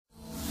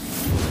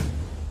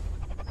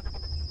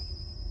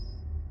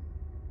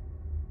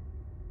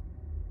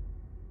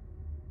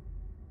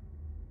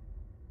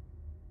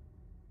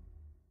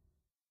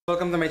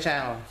Welcome to my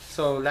channel.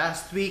 So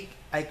last week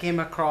I came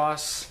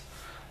across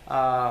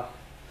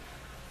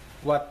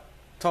what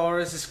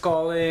Taurus is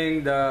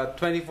calling the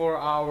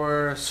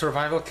 24-hour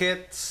survival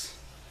kits.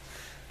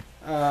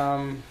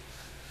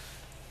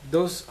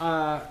 Those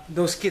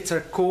kits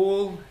are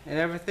cool and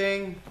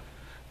everything,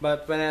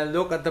 but when I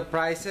look at the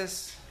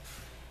prices,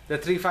 the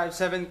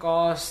 357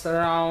 cost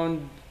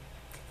around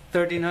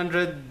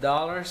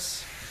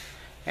 $1,300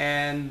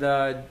 and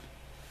the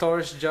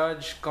Taurus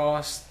Judge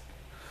cost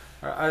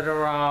at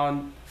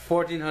around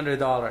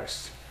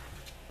 $1,400.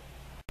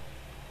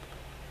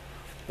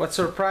 What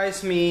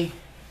surprised me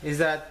is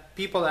that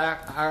people are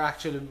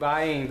actually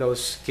buying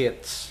those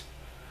kits.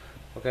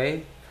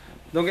 Okay,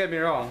 don't get me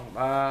wrong,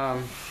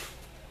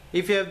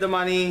 if you have the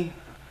money,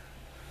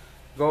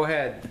 go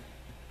ahead.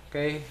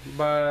 Okay,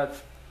 but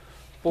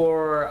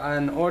for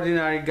an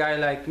ordinary guy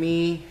like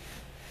me,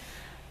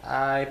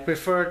 I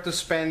prefer to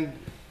spend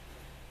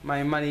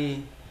my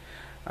money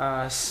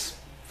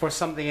for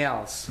something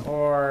else,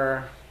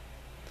 or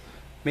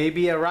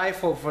maybe a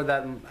rifle for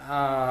that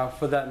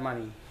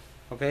money.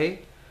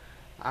 Okay,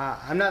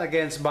 I'm not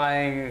against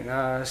buying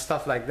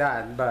stuff like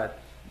that, but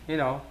you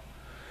know,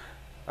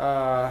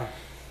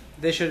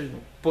 they should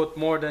put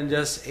more than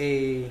just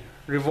a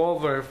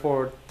revolver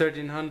for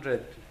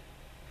 $1,300.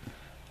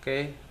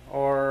 Okay,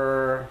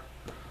 or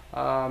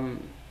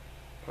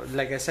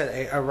like I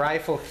said, a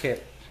rifle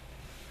kit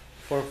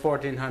for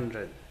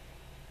 $1,400.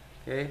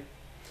 Okay.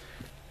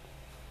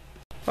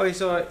 Okay,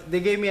 so they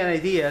gave me an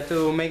idea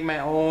to make my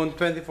own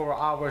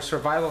 24-hour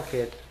survival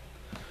kit.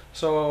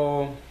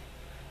 So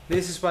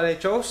this is what I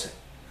chose.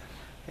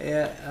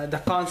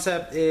 The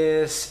concept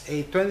is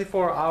a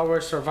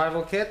 24-hour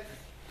survival kit.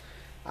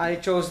 I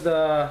chose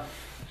the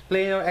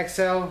Plano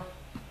XL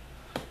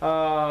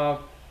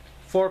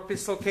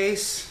 4-pistol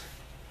case.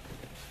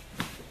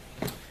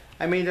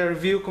 I made a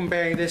review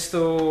comparing this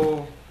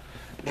to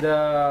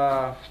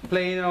the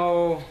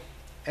Plano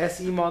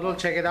SE model.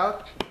 Check it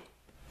out.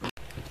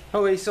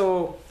 Okay,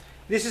 so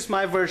this is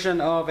my version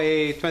of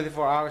a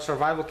 24-hour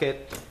survival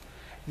kit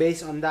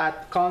based on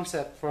that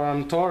concept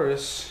from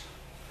Taurus.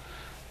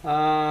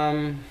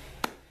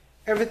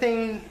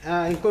 Everything,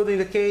 including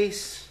the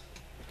case,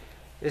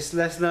 is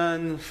less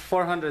than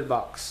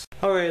 $400.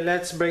 Okay,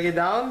 let's break it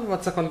down.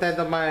 What's the content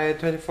of my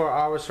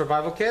 24-hour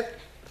survival kit?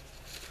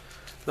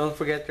 Don't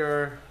forget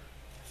your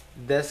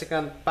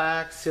desiccant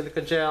pack, silica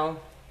gel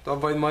to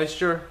avoid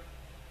moisture.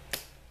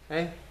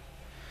 Okay.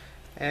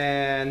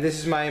 And this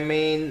is my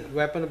main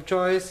weapon of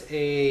choice,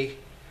 a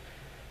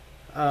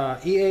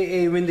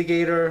EAA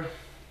Windigator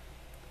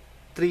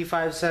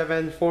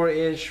 357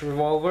 4-inch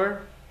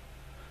revolver,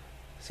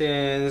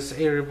 since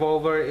a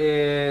revolver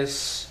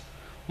is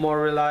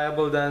more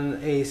reliable than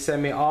a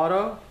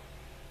semi-auto.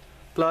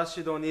 Plus,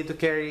 you don't need to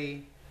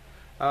carry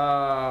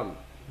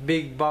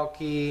big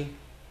bulky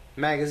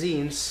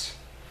magazines.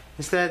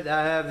 Instead,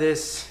 I have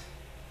this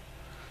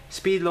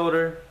speed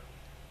loader.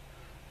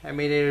 I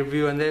made a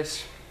review on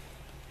this.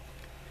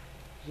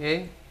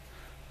 Okay,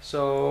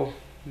 so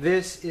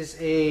this is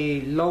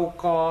a low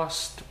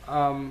cost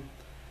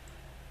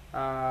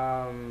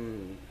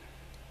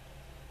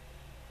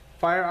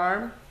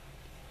firearm.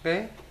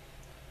 Okay,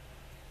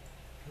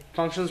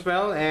 functions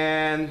well,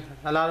 and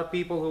a lot of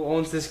people who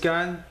owns this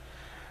gun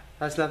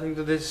has nothing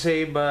to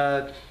say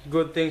but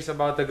good things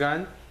about the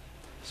gun.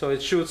 So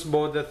it shoots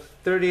both the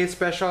 38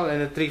 Special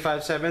and the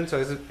 357, so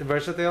it's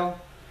versatile.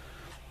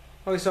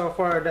 Okay, so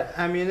for the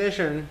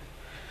ammunition,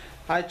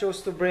 I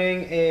chose to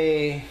bring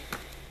a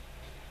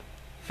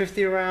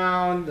 50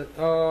 round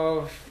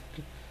of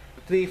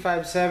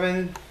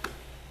 357.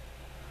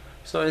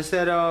 So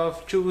instead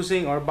of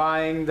choosing or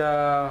buying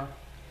the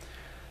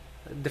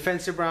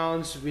defensive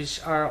rounds,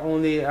 which are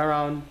only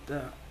around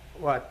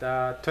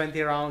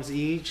 20 rounds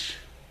each,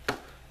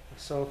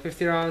 so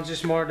 50 rounds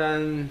is more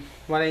than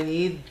what I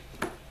need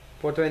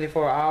for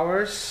 24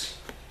 hours.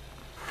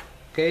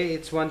 Okay,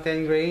 it's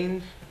 110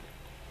 grain.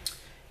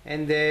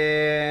 And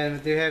then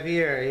what do you have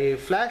here? A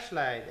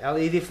flashlight,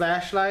 LED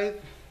flashlight.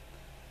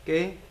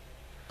 Okay,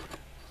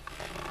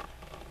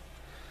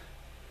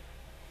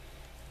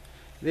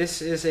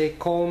 this is a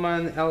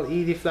Coleman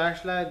LED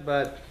flashlight,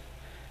 but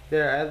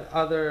there are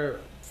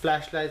other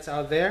flashlights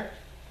out there.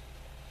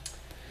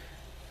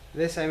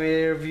 This I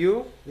made a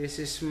review. This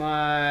is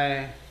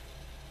my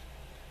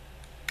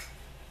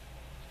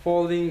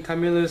folding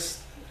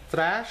Camillus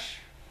trash.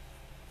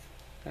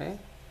 Okay.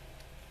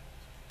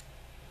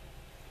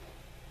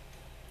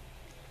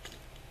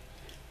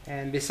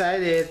 And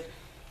beside it,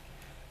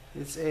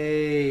 it's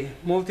a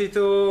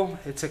multi-tool,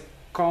 it's a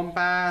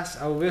compass,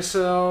 a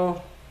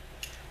whistle,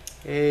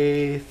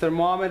 a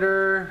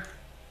thermometer,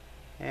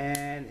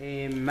 and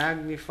a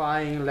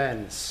magnifying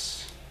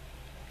lens.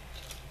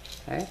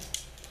 Okay.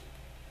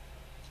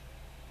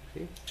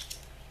 See?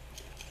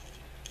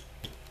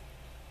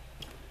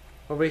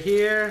 Over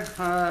here,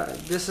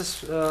 this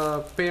is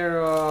a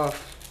pair of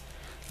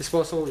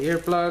disposable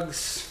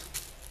earplugs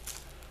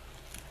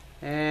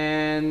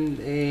and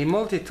a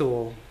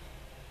multi-tool.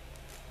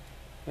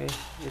 Okay,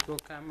 it will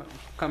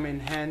come in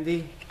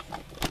handy.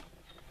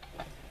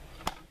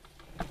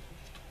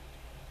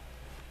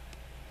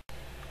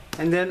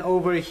 And then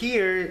over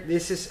here,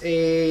 this is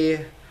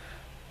a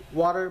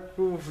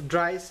waterproof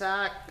dry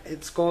sack.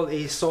 It's called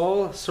a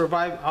Sol.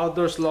 Survive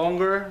outdoors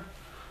longer.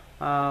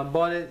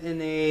 Bought it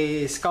in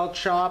a scout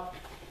shop.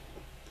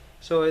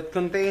 So it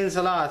contains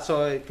a lot.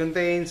 So it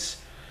contains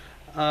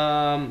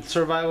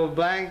survival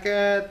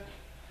blanket,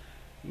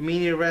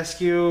 mini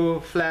rescue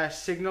flash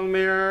signal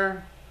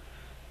mirror,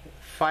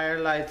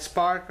 firelight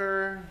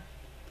sparker,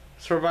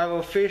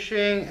 survival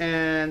fishing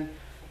and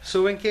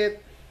sewing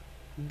kit,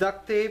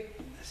 duct tape.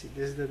 See,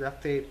 this is the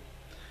duct tape,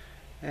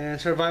 and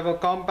survival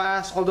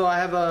compass. Although I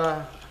have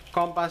a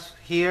compass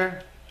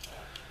here,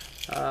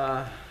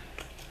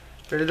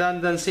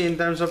 redundancy in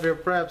terms of your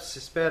preps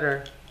is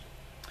better.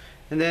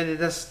 And then it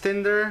has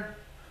tinder,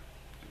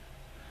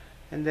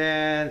 and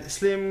then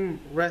slim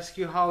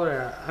rescue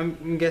howler.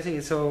 I'm guessing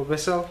it's a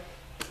whistle.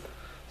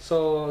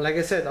 So like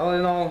I said, all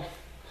in all,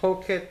 whole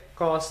kit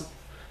costs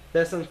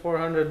less than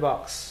 400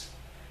 bucks.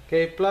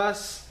 Okay,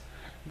 plus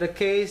the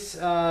case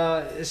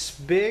is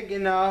big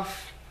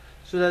enough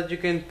so that you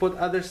can put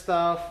other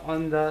stuff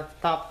on the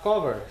top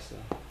cover. So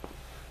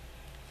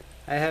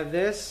I have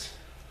this,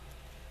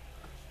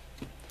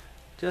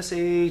 just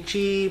a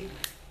cheap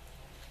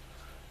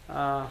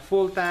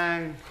full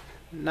tang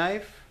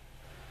knife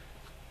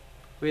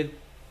with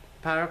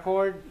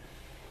paracord,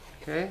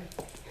 okay,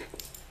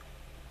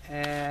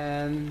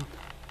 and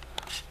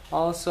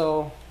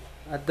also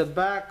at the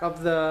back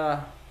of the,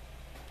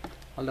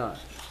 hold on,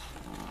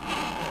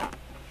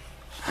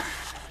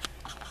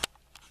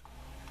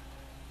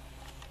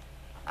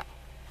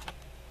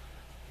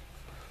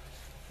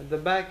 at the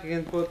back you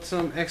can put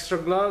some extra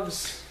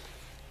gloves.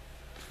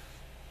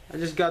 I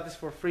just got this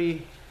for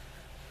free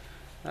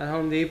at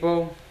Home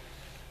Depot,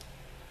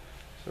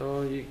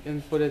 so you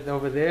can put it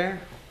over there.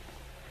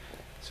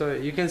 So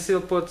you can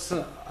still put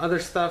some other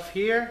stuff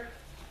here.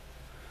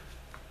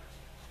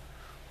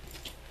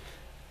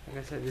 Like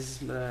I said, this is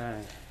the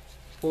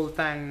full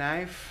tang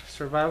knife,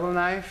 survival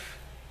knife.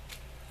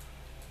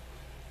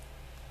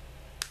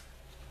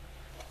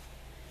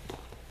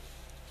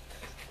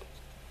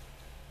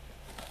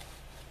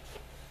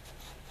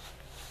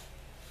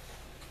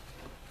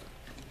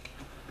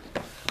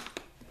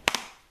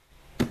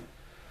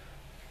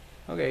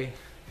 Okay,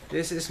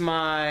 this is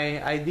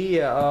my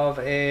idea of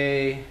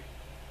a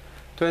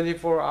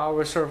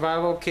 24-hour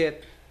survival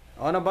kit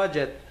on a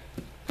budget,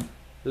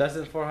 less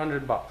than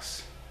 400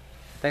 bucks.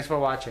 Thanks for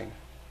watching.